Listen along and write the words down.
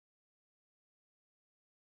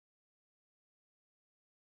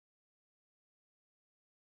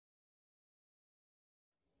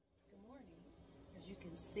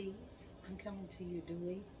see, I'm coming to you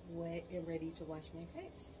dewy, wet, and ready to wash my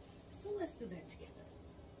face. So let's do that together.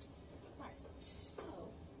 Alright, so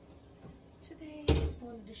today I just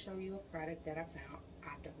wanted to show you a product that I found.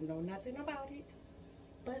 I don't know nothing about it,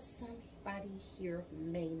 but somebody here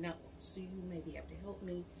may know. So you may be able to help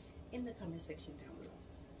me in the comment section down below.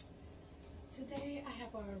 Today I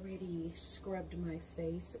have already scrubbed my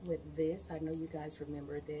face with this. I know you guys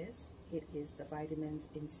remember this. It is the Vitamins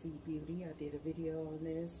in C Beauty. I did a video on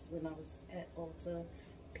this when I was at Ulta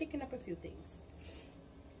picking up a few things.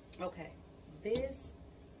 Okay, this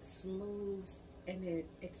smooths and it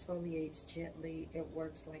exfoliates gently. It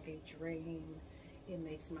works like a drain. It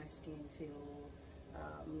makes my skin feel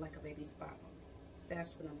like a baby's bottom.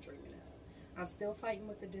 That's what I'm dreaming of. I'm still fighting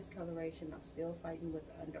with the discoloration. I'm still fighting with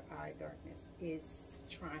the under eye darkness. It's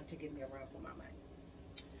trying to give me a run for my money.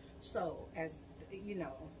 So, as you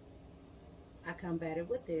know, I combated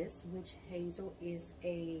with this, which Hazel is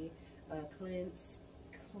a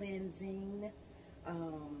cleansing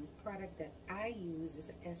product that I use.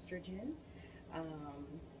 Is estrogen.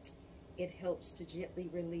 It helps to gently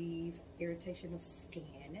relieve irritation of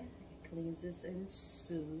skin. It cleanses and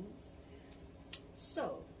soothes.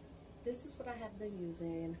 So, this is what I have been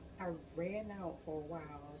using. I ran out for a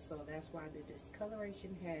while, so that's why the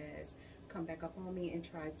discoloration has come back up on me and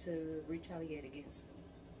tried to retaliate against me.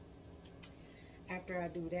 After I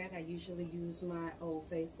do that, I usually use my Old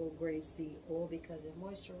Faithful grapeseed oil because it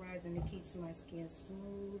moisturizes and it keeps my skin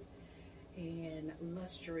smooth and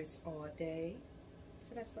lustrous all day.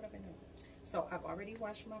 So that's what I've been doing. So I've already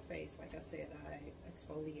washed my face. Like I said, I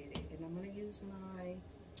exfoliated, and I'm going to use my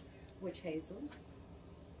witch hazel.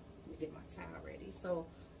 Let me get my towel ready. So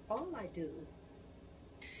all I do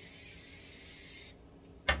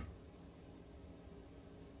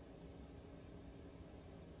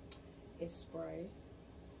is spray.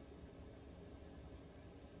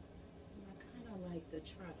 And I kind of like to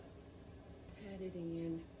try to pat it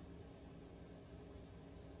in.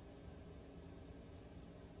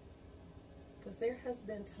 Because there has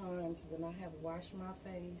been times when I have washed my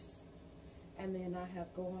face and then I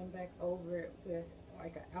have gone back over it with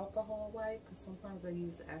like an alcohol wipe, because sometimes I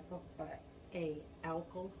use a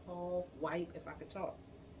alcohol wipe if I could talk,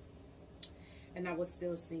 and I would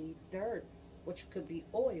still see dirt, which could be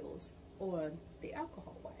oils, on the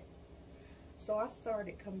alcohol wipe. So I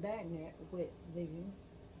started combating it with the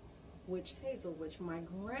witch hazel, which my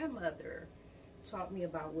grandmother taught me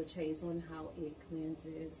about witch hazel and how it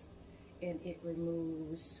cleanses and it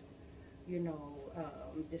removes, you know,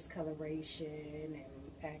 discoloration and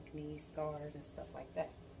acne, scars, and stuff like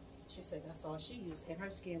that. She said that's all she used, and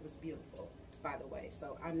her skin was beautiful, by the way.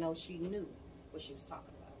 So I know she knew what she was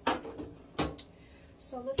talking about.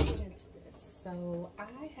 So let's get into this. So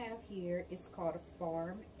I have here, it's called a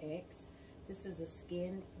Farm X. This is a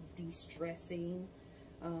skin de-stressing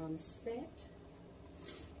set,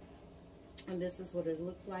 and this is what it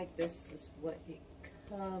looks like. This is what it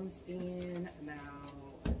comes in. Now,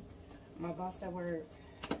 my boss at work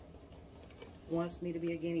wants me to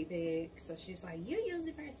be a guinea pig, so she's like, you use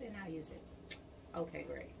it first and I'll use it. Okay,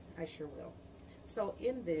 great, I sure will. So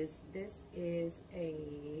in this is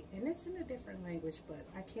and it's in a different language, but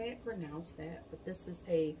I can't pronounce that, but this is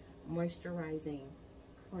a moisturizing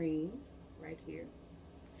cream right here,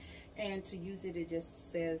 and to use it, it just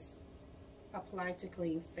says apply to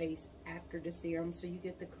clean face after the serum. So you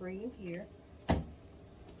get the cream here,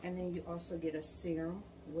 and then you also get a serum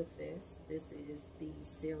with this. This is the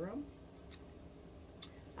serum.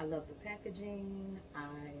 I love the packaging.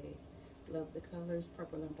 I love the colors,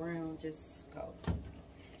 purple and brown, just go.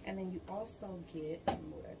 And then you also get,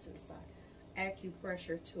 move that to the side,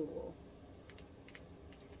 acupressure tool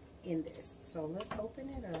in this. So let's open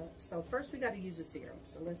it up. So first we got to use the serum.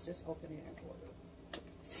 So let's just open it in order.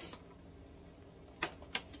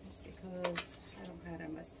 Just because I don't have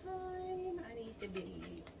that much time. I need to be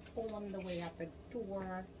on the way out the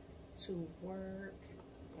door to work.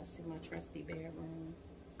 I see my trusty bedroom.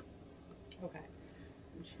 Okay,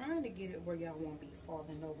 I'm trying to get it where y'all won't be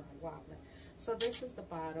falling over and wobbling. So this is the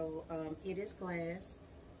bottle. It is glass.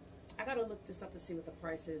 I gotta look this up and see what the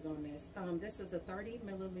price is on this. This is a 30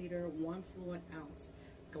 milliliter, 1 fluid ounce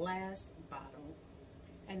glass bottle,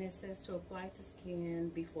 and it says to apply to skin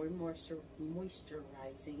before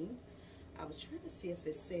moisturizing. I was trying to see if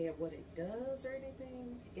it said what it does or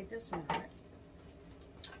anything. It does not.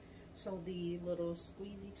 So the little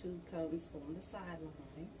squeezy tube comes on the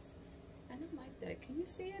sidelines. And I like that. Can you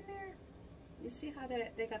see in there? You see how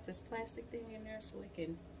that they got this plastic thing in there so it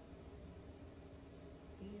can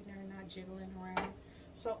be in there, not jiggling around.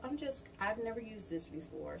 So I've never used this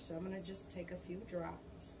before, so I'm gonna just take a few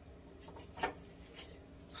drops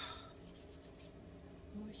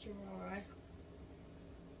moisturize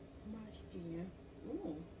my skin.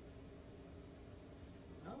 Ooh.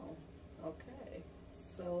 Oh, okay.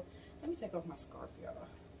 So let me take off my scarf, y'all.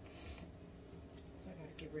 So I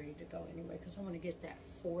gotta get ready to go anyway, because I want to get that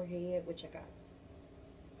forehead, which I got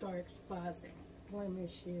dark spots and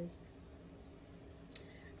blemishes.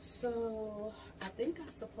 So I think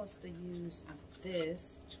I'm supposed to use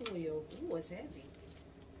this tool. Ooh, it's heavy.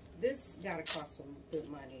 This gotta cost some good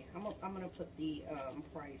money. I'm gonna put the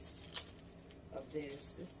price of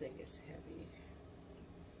this. This thing is heavy.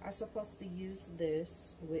 I'm supposed to use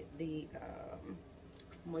this with the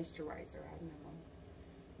moisturizer. I know.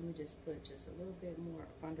 Let me just put just a little bit more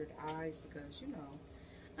up under the eyes, because you know,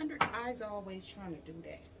 under the eyes are always trying to do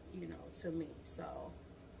that, you know, to me. So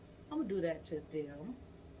I'm gonna do that to them,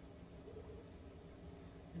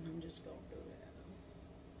 and I'm just gonna do that.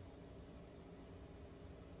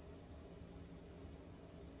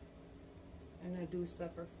 And I do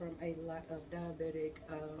suffer from a lot of diabetic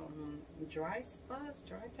dry spots,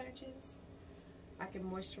 dry patches. I can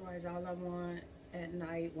moisturize all I want at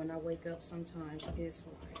night. When I wake up, sometimes it's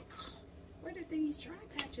like, where did these dry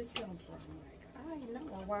patches come from? Like, I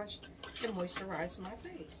know I washed and moisturized my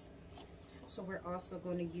face. So we're also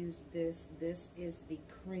going to use this. This is the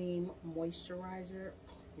Creme moisturizer.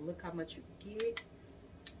 Look how much you get.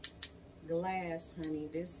 Glass, honey.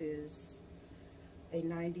 This is a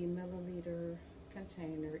 90 milliliter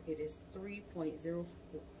container. It is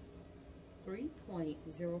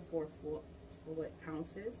 3.04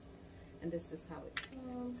 ounces, and this is how it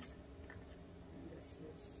comes. And this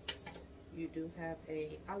is, you do have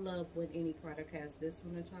a, I love when any product has this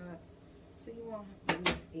on the top, so you won't have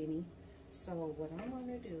to use any. So what I'm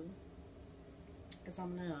gonna do is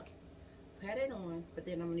I'm gonna pat it on, but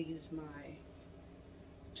then I'm gonna use my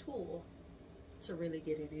tool to really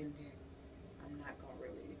get it in there. I'm not gonna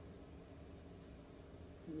really,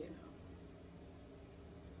 you know.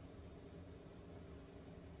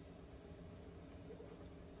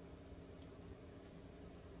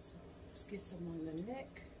 So let's get some on the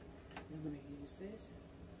neck. I'm gonna use this.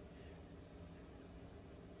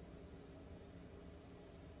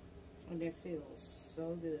 And it feels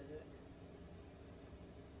so good.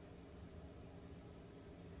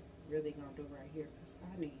 Really gonna do right here, because I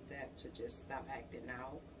need that to just stop acting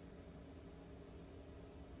out.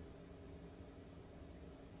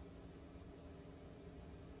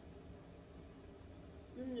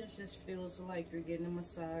 And this just feels like you're getting a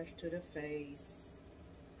massage to the face.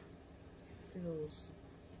 It feels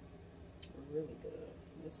really good.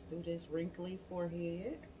 Let's do this wrinkly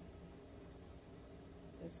forehead.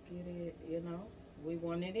 Let's get it, you know. We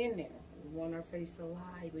want it in there. We want our face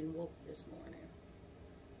alive and woke this morning.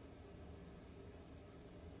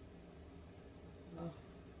 Oh,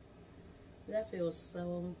 that feels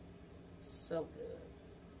so, so good.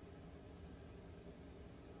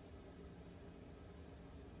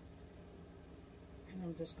 And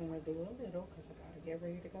I'm just going to do a little, because I got to get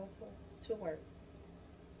ready to go to work.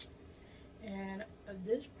 And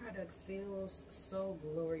this product feels so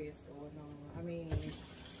glorious going on. I mean,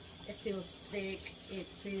 it feels thick. It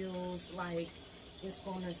feels like it's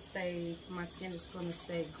going to stay, my skin is going to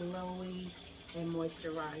stay glowy and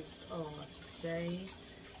moisturized all day.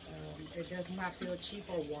 It does not feel cheap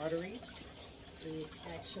or watery. It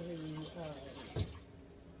actually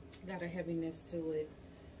got a heaviness to it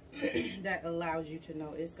that allows you to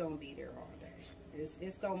know it's going to be there all day.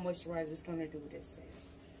 It's going to moisturize. It's going to do what it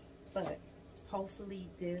says. But hopefully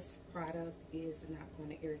this product is not going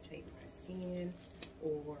to irritate my skin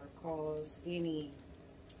or cause any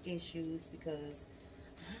issues, because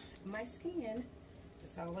my skin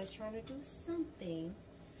is always trying to do something.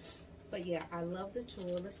 But yeah, I love the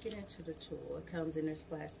tool. Let's get into the tool. It comes in this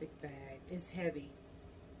plastic bag. It's heavy.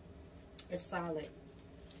 It's solid.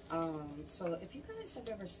 So if you guys have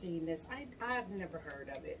ever seen this, I've never heard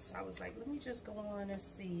of it. So I was like, let me just go on and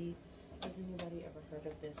see, has anybody ever heard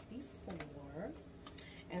of this before?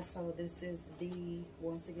 And so this is the,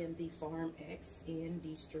 once again, the Farm X Skin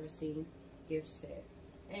De-Stressing gift set.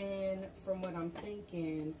 And from what I'm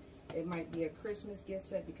thinking, it might be a Christmas gift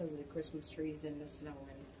set because of the Christmas trees and the snow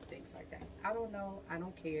and things like that. I don't know. I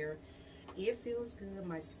don't care. It feels good.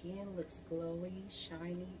 My skin looks glowy,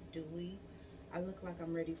 shiny, dewy. I look like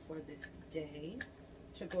I'm ready for this day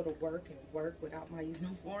to go to work and work without my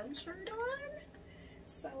uniform shirt on.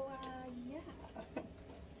 So, yeah.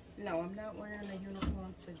 No, I'm not wearing a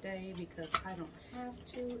uniform today because I don't have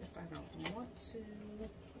to if I don't want to.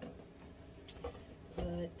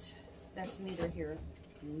 But that's neither here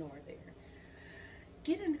nor there.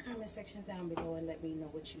 Get in the comment section down below and let me know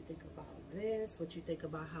what you think about this, what you think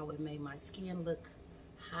about how it made my skin look,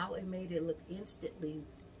 how it made it look instantly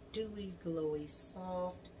dewy, glowy,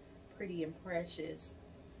 soft, pretty and precious.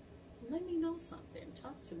 Let me know something.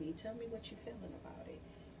 Talk to me. Tell me what you're feeling about it.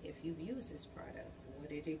 If you've used this product, what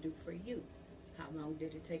did it do for you? How long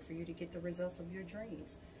did it take for you to get the results of your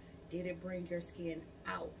dreams? Did it bring your skin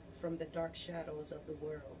out from the dark shadows of the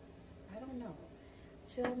world? I don't know.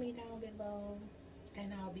 Tell me down below,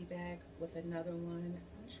 and I'll be back with another one.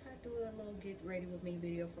 I'm just trying to do a little get ready with me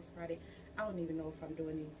video for Friday. I don't even know if I'm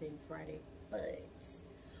doing anything Friday, but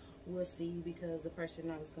we'll see, because the person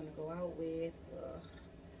I was going to go out with,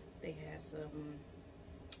 they had some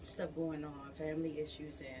stuff going on, family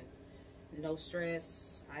issues, and no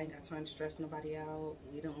stress. I ain't got time to stress nobody out.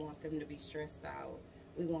 We don't want them to be stressed out.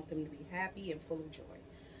 We want them to be happy and full of joy.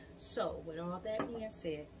 So with all that being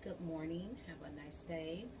said, good morning, have a nice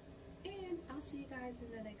day, and I'll see you guys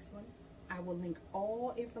in the next one. I will link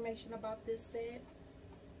all information about this set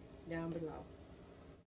down below.